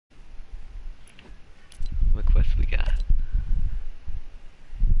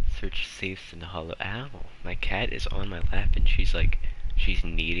search safes in the hollow. Ow, my cat is on my lap and she's like, she's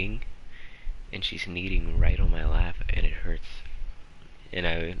kneading. And she's kneading right on my lap and it hurts. And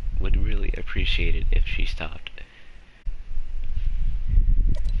I would really appreciate it if she stopped.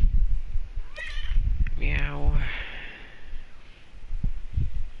 Meow.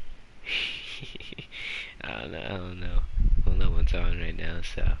 I don't know. Well, no one's on right now,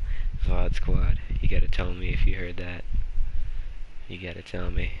 so VOD Squad, you gotta tell me if you heard that. You gotta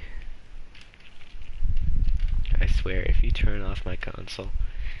tell me. I swear, if you turn off my console,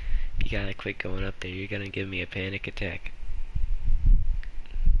 you gotta quit going up there. You're gonna give me a panic attack.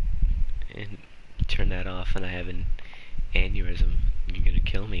 And turn that off, and I have an aneurysm. You're gonna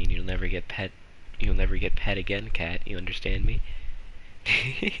kill me, and you'll never get pet. You'll never get pet again, cat. You understand me?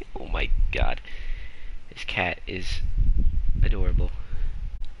 Oh my god. This cat is adorable.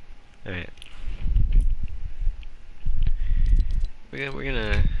 Alright. We're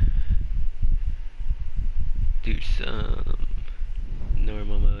gonna do some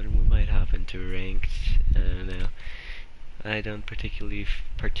normal mode, and we might hop into ranked. I don't know. I don't particularly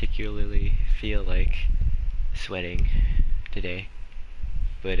feel like sweating today,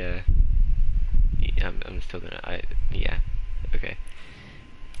 but yeah, I'm still gonna. Yeah, okay.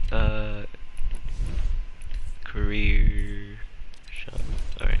 Career shop.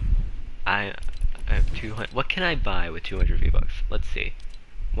 All right. I have 200. What can I buy with 200 V-Bucks? Let's see.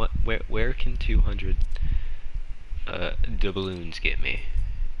 Where can 200 doubloons get me?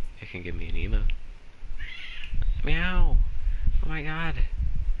 It can give me an emote. Meow. Oh my god.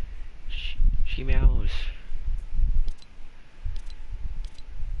 She meows.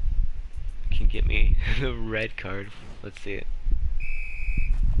 Can get me the red card. Let's see it.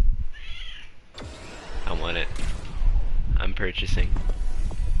 I want it. I'm purchasing.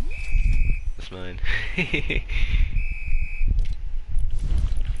 It's mine.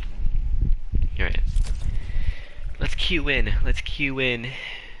 Alright. Let's queue in. Let's queue in.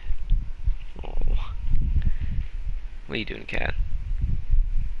 Oh. What are you doing, cat?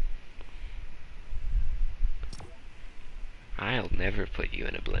 I'll never put you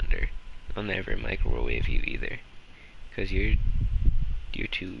in a blender. I'll never microwave you either. 'Cause you're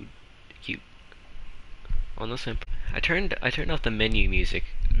too cute. Unless I turned off the menu music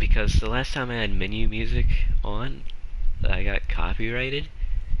because the last time I had menu music on, I got copyrighted.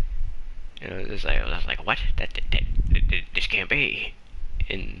 And I was like, what? This can't be.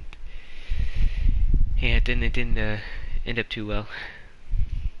 And yeah, it didn't end up too well.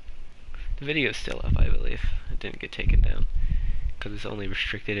 The video's still up, I believe. It didn't get taken down because it's only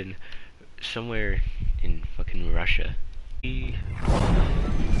restricted in somewhere in fucking Russia.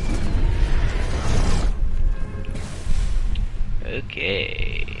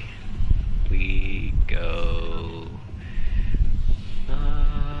 Okay, we go.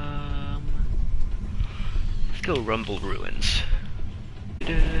 Let's go Rumble Ruins. Oh,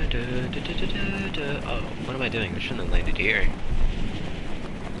 what am I doing? I shouldn't have landed here.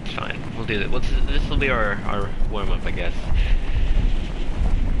 It's fine. We'll do that. This will be our warm up, I guess.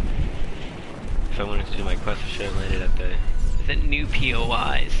 If I wanted to do my quest, I should have landed at the new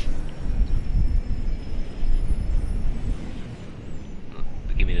POIs.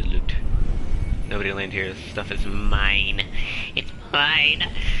 Give me the loot. Nobody land here. This stuff is mine. It's mine.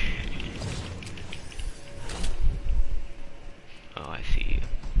 Oh, I see you.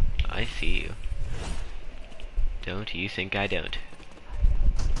 I see you. Don't you think I don't?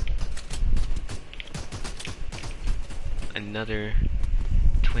 Another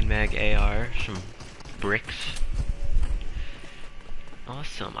twin mag AR, some bricks.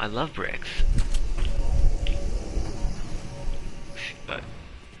 Awesome. I love bricks.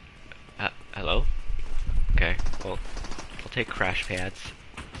 Hello? Okay, well, I'll take crash pads.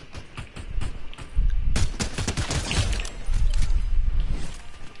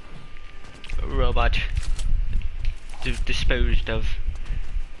 Robot disposed of.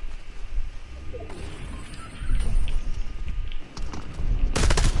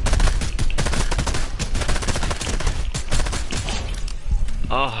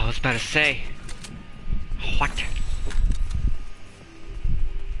 Oh, I was about to say. What?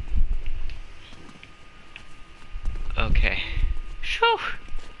 Okay. Shoo!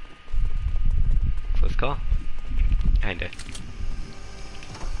 Close call. Kinda.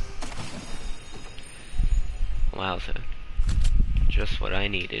 Wowza. Just what I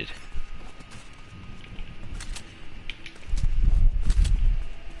needed.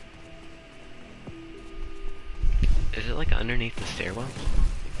 Is it like underneath the stairwell?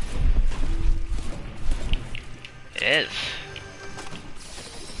 It is.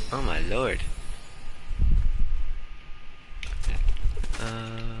 Oh my lord.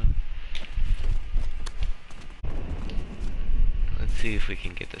 see if we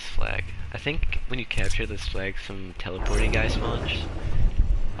can get this flag. I think when you capture this flag, some teleporting guy spawns.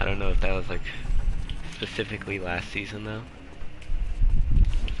 I don't know if that was like specifically last season though.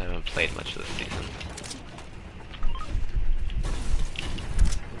 I haven't played much this season.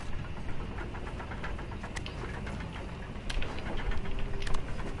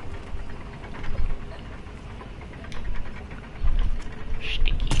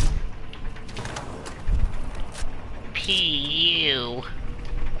 Stinky. Pew.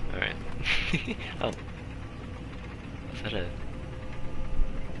 Alright. Oh. Is that a...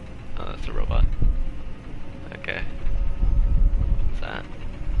 Oh, that's a robot. Okay. What's that?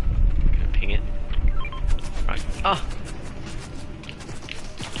 Can I ping it? Right. Oh!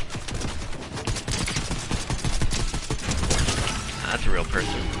 That's a real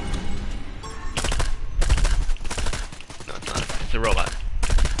person. No, it's not. It's a robot.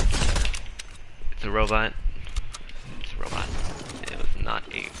 It's a robot. It's a robot. It was not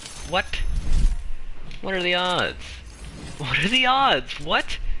a... What? What are the odds? What are the odds?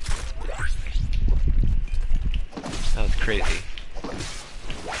 What? That was crazy.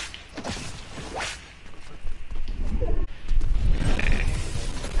 Okay.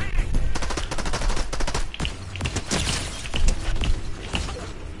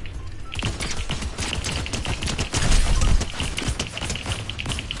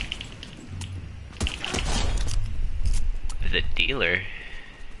 The dealer.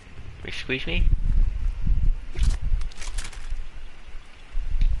 Excuse me?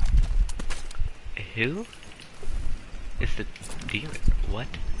 Who is the dealer? What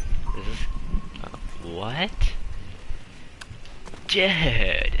is this? What?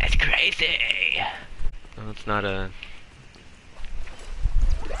 Dude, that's crazy! Oh, it's not a...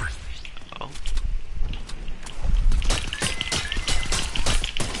 Oh.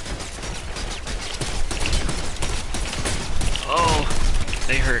 Oh!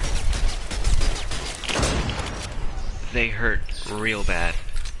 They hurt. They hurt real bad.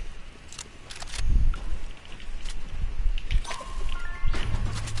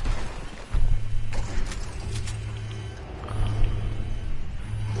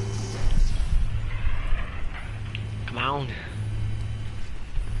 Come on.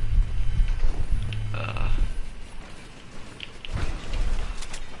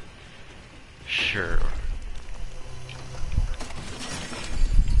 Sure.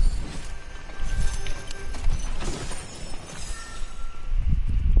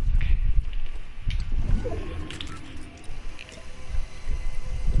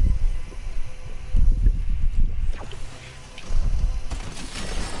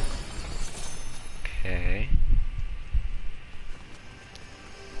 Okay.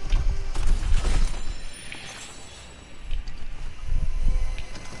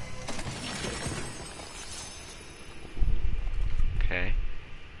 Okay.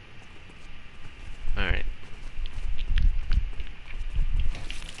 Alright.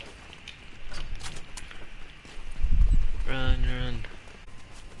 Run, run.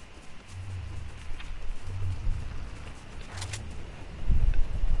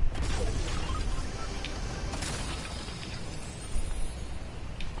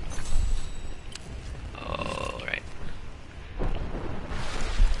 Alright.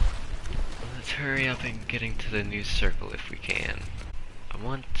 Let's hurry up and getting to the new circle if we can. I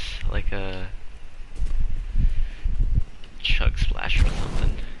want like a chug splash or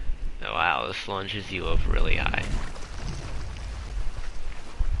something. Oh wow, this launches you up really high.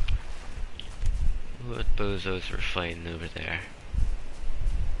 What bozos were fighting over there?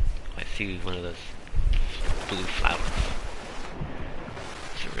 I see one of those blue flowers.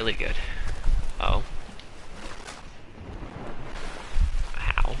 It's really good. Oh.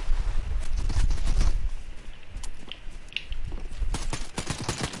 How?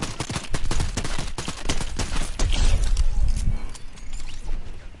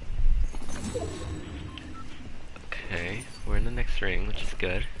 Okay, we're in the next ring, which is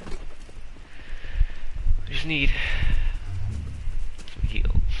good. We just need some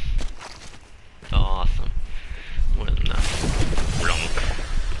heals. Awesome. More than enough. Blunk.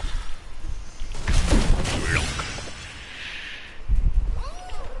 Blunk.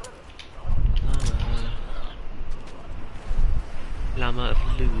 Llama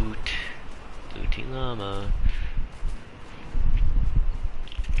of loot. Looty llama.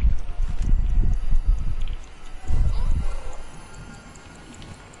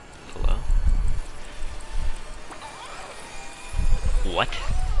 Hello? What?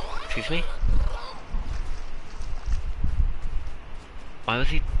 Excuse me? Why was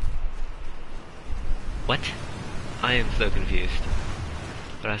he... What? I am so confused.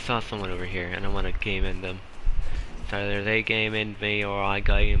 But I saw someone over here and I want to game end them. Either they gamed me or I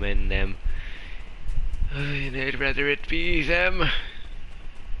gamed them. And I'd rather it be them.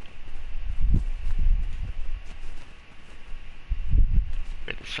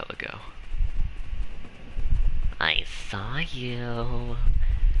 Where'd this fella go? I saw you.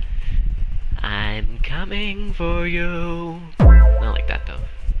 I'm coming for you. Not like that though.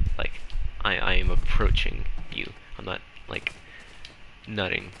 Like, I am approaching you. I'm not like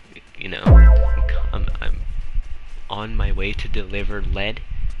nutting. You know. I'm on my way to deliver lead,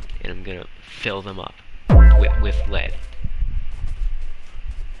 and I'm gonna fill them up with lead.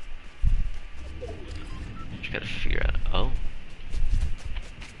 Just gotta figure out. Oh,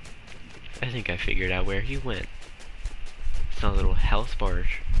 I think I figured out where he went. It's a little health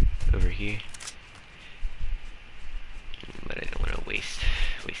barge over here, but I don't want to waste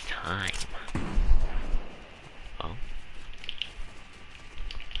time. Oh.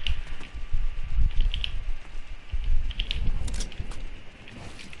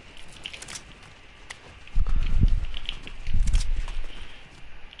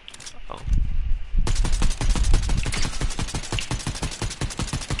 Oh.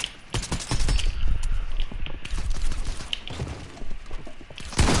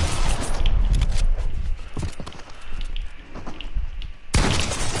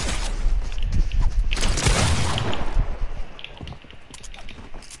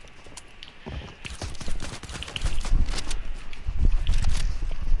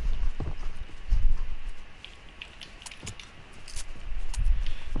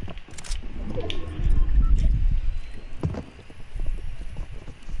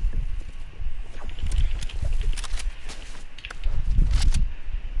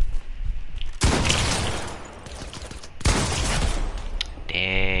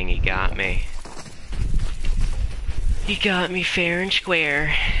 Dang, he got me. He got me fair and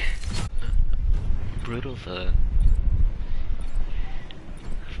square. Brutal's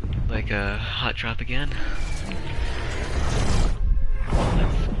like a hot drop again.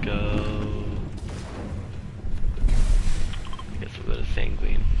 Let's go. I guess we'll go to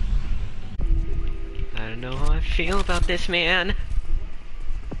Sanguine. I don't know how I feel about this, man.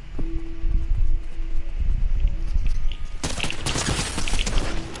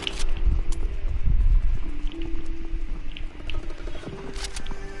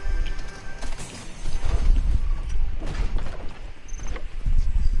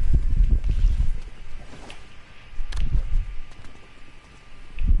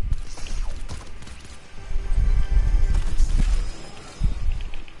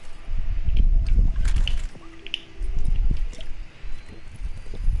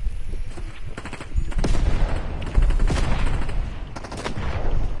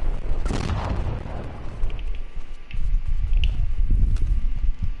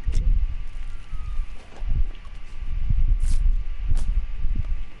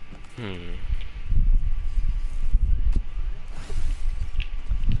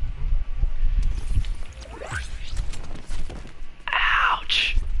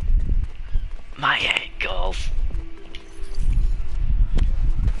 Ouch! My ankles!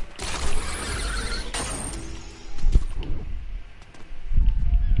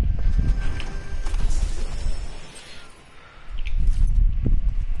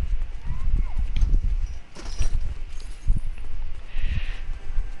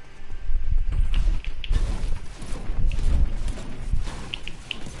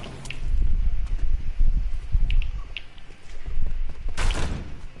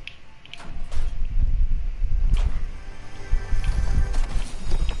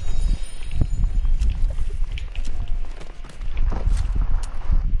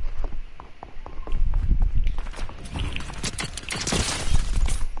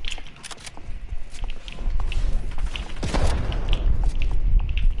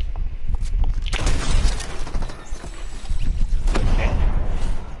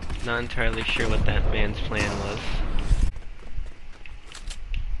 Not entirely sure what that man's plan was.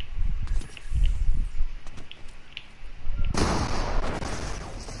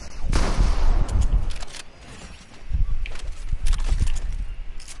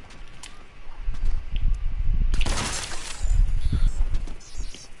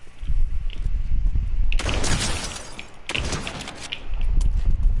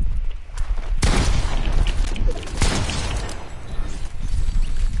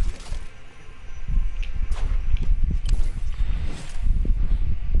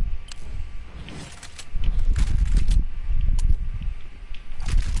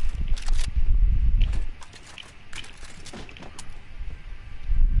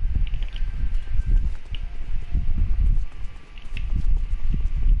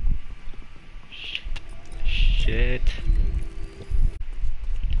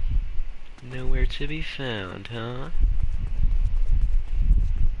 to be found, huh?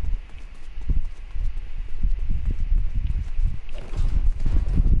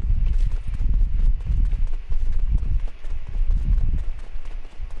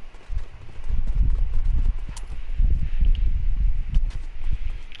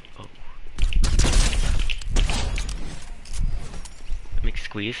 Oh.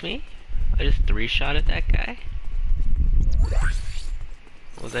 Squeeze me? I just 3-shot at that guy?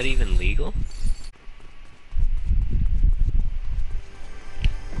 Was that even legal?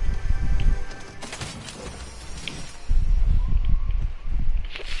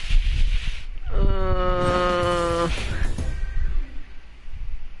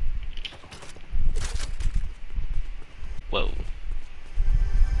 Whoa.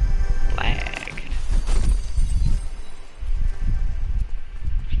 Lag.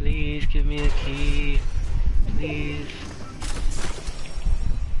 Please give me a key. Please.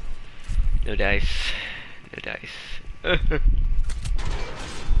 No dice. No dice.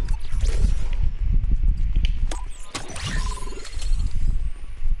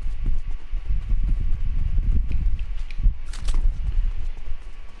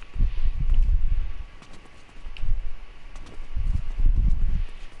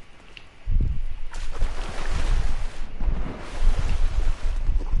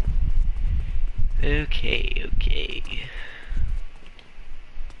 Okay, okay.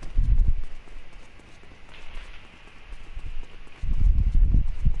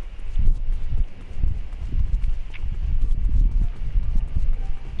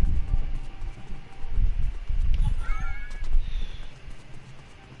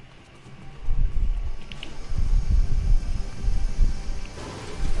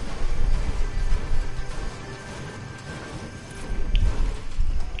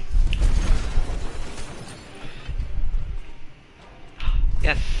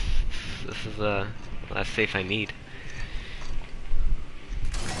 Yes, this is the last safe I need.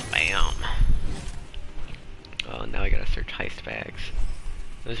 Bam. Oh, now I gotta search heist bags.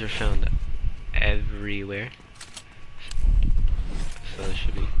 Those are found everywhere, so this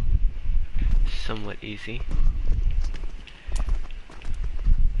should be somewhat easy.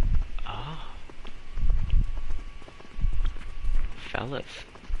 Oh, fellas.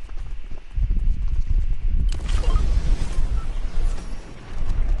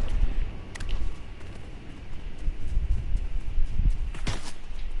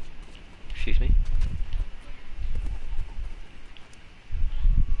 Excuse me?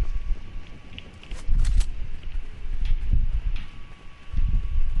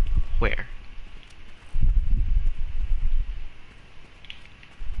 Where?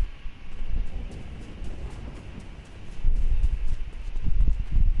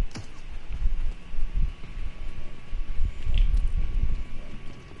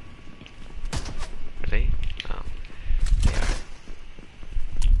 Are they? Oh, they are.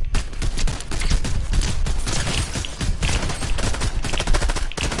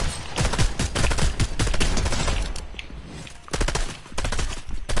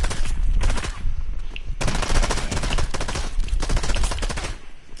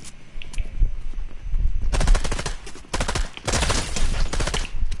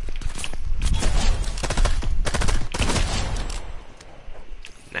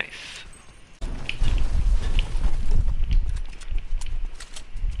 Nice.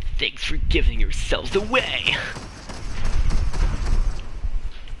 Thanks for giving yourselves away!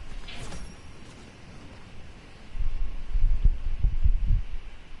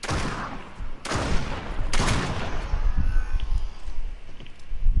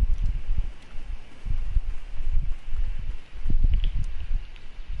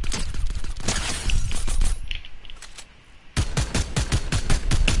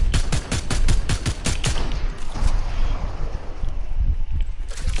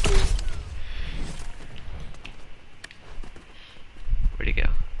 Where'd he go?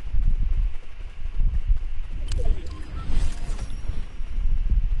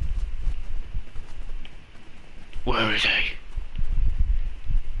 Where is he?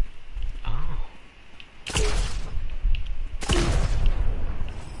 Oh.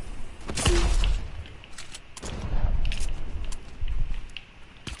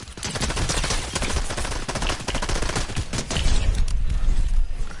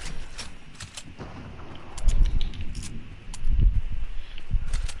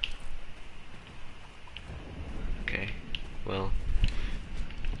 Okay, well.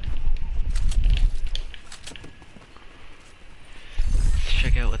 Let's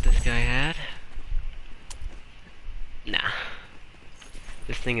check out what this guy had. Nah.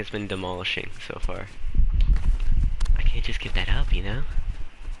 This thing has been demolishing so far. I can't just give that up, you know?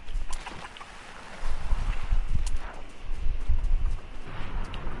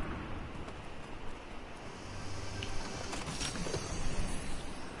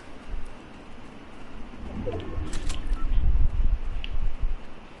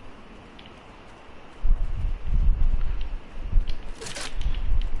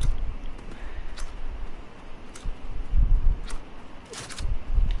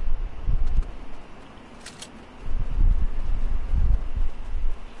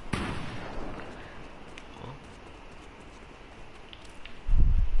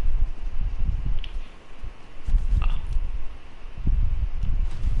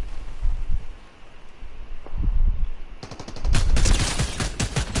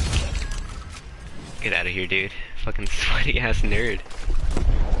 Get out of here, dude. Fucking sweaty ass nerd.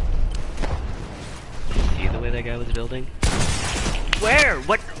 See the way that guy was building? Where?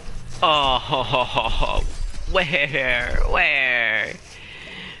 What? Oh, where? Where?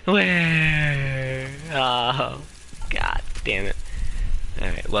 Where? Oh, god damn it.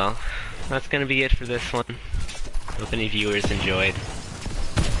 Alright, well, that's gonna be it for this one. Hope any viewers enjoyed.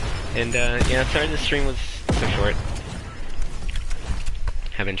 And, yeah, sorry the stream was so short.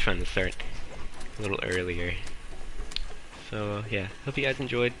 I've been trying to start a little earlier. So, yeah, hope you guys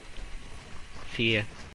enjoyed. See ya.